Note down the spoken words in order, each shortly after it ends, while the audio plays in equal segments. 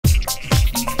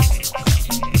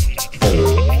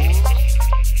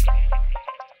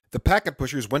Packet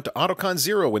Pushers went to AutoCon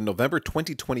Zero in November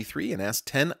 2023 and asked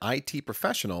 10 IT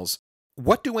professionals,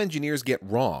 what do engineers get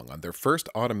wrong on their first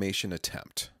automation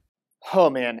attempt? Oh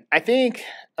man, I think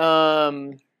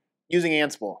using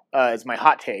Ansible is my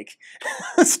hot take.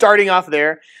 Starting off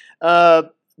there,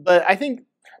 but I think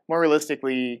more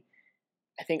realistically,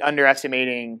 I think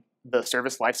underestimating the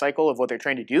service lifecycle of what they're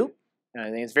trying to do. I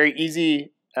think it's very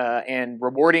easy and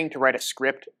rewarding to write a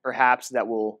script, perhaps that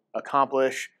will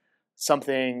accomplish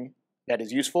something that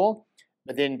is useful,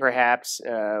 but then perhaps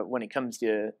when it comes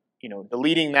to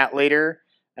deleting that later,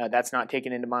 that's not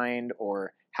taken into mind,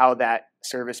 or how that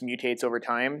service mutates over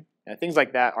time. Things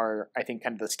like that are, I think,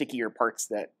 kind of the stickier parts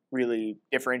that really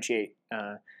differentiate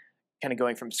kind of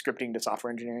going from scripting to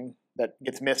software engineering that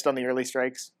gets missed on the early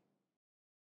strikes.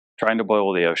 Trying to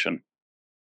boil the ocean.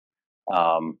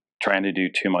 Trying to do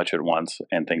too much at once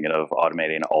and thinking of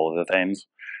automating all of the things.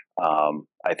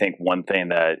 I think one thing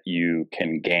that you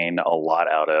can gain a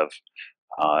lot out of,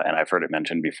 and I've heard it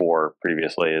mentioned before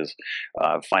previously, is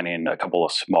finding a couple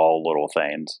of small little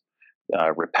things,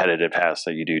 repetitive tasks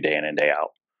that you do day in and day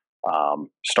out.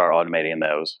 Start automating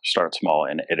those, start small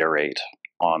and iterate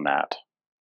on that.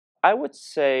 I would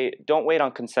say don't wait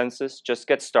on consensus, just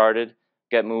get started,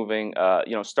 get moving,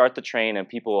 start the train and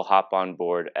people will hop on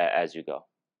board as you go.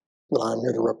 But I'm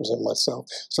here to represent myself,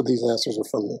 so these answers are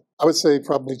from me. I would say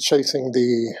probably chasing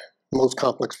the most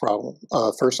complex problem.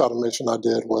 First automation I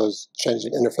did was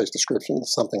changing interface description,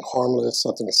 something harmless,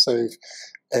 something safe,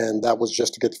 and that was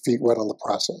just to get the feet wet on the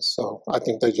process. So I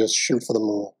think they just shoot for the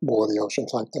moon, boil the ocean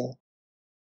type thing.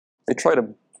 They try to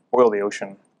boil the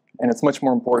ocean, and it's much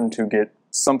more important to get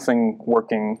something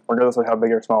working, regardless of how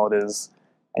big or small it is,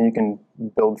 and you can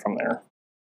build from there.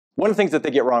 One of the things that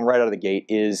they get wrong right out of the gate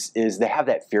is they have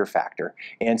that fear factor.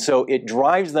 And so it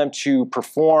drives them to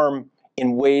perform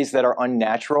in ways that are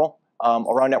unnatural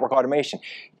around network automation.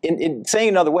 In saying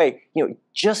another way,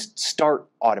 just start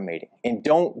automating and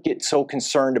don't get so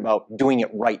concerned about doing it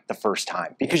right the first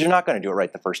time, because you're not going to do it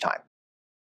right the first time.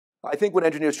 I think what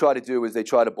engineers try to do is they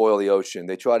try to boil the ocean.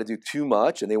 They try to do too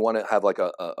much, and they want to have like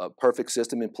a perfect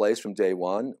system in place from day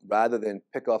one, rather than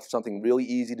pick off something really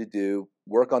easy to do,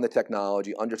 work on the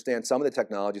technology, understand some of the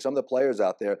technology, some of the players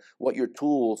out there, what your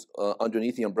tools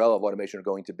underneath the umbrella of automation are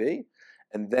going to be,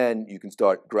 and then you can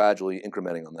start gradually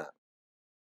incrementing on that.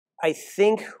 I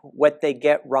think what they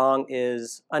get wrong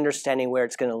is understanding where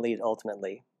it's going to lead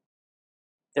ultimately.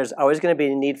 There's always going to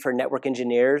be a need for network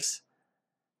engineers.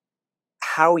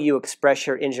 How you express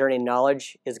your engineering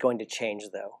knowledge is going to change,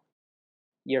 though.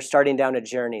 You're starting down a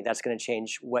journey that's going to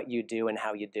change what you do and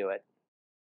how you do it.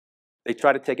 They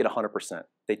try to take it 100%.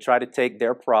 They try to take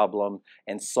their problem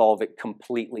and solve it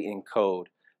completely in code,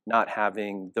 not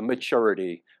having the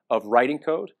maturity of writing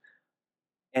code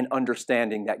and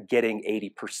understanding that getting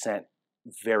 80%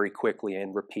 very quickly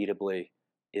and repeatably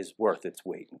is worth its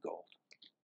weight in gold.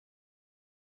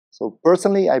 So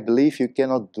personally, I believe you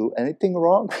cannot do anything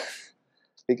wrong.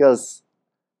 Because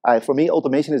for me,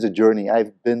 automation is a journey.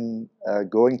 I've been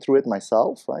going through it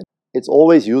myself, right? It's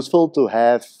always useful to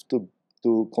have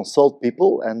to consult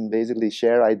people and basically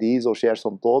share ideas or share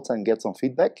some thoughts and get some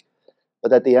feedback.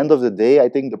 But at the end of the day, I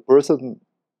think the person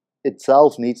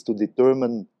itself needs to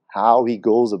determine how he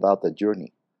goes about that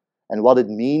journey and what it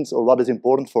means or what is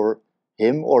important for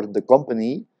him or the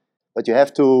company. But you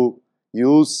have to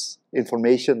use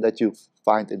information that you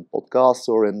find in podcasts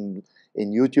or in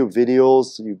YouTube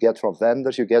videos, you get from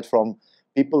vendors, you get from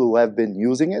people who have been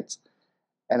using it.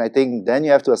 And I think then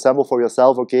you have to assemble for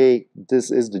yourself, okay, this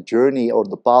is the journey or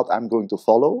the path I'm going to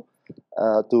follow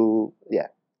to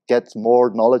get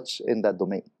more knowledge in that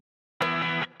domain.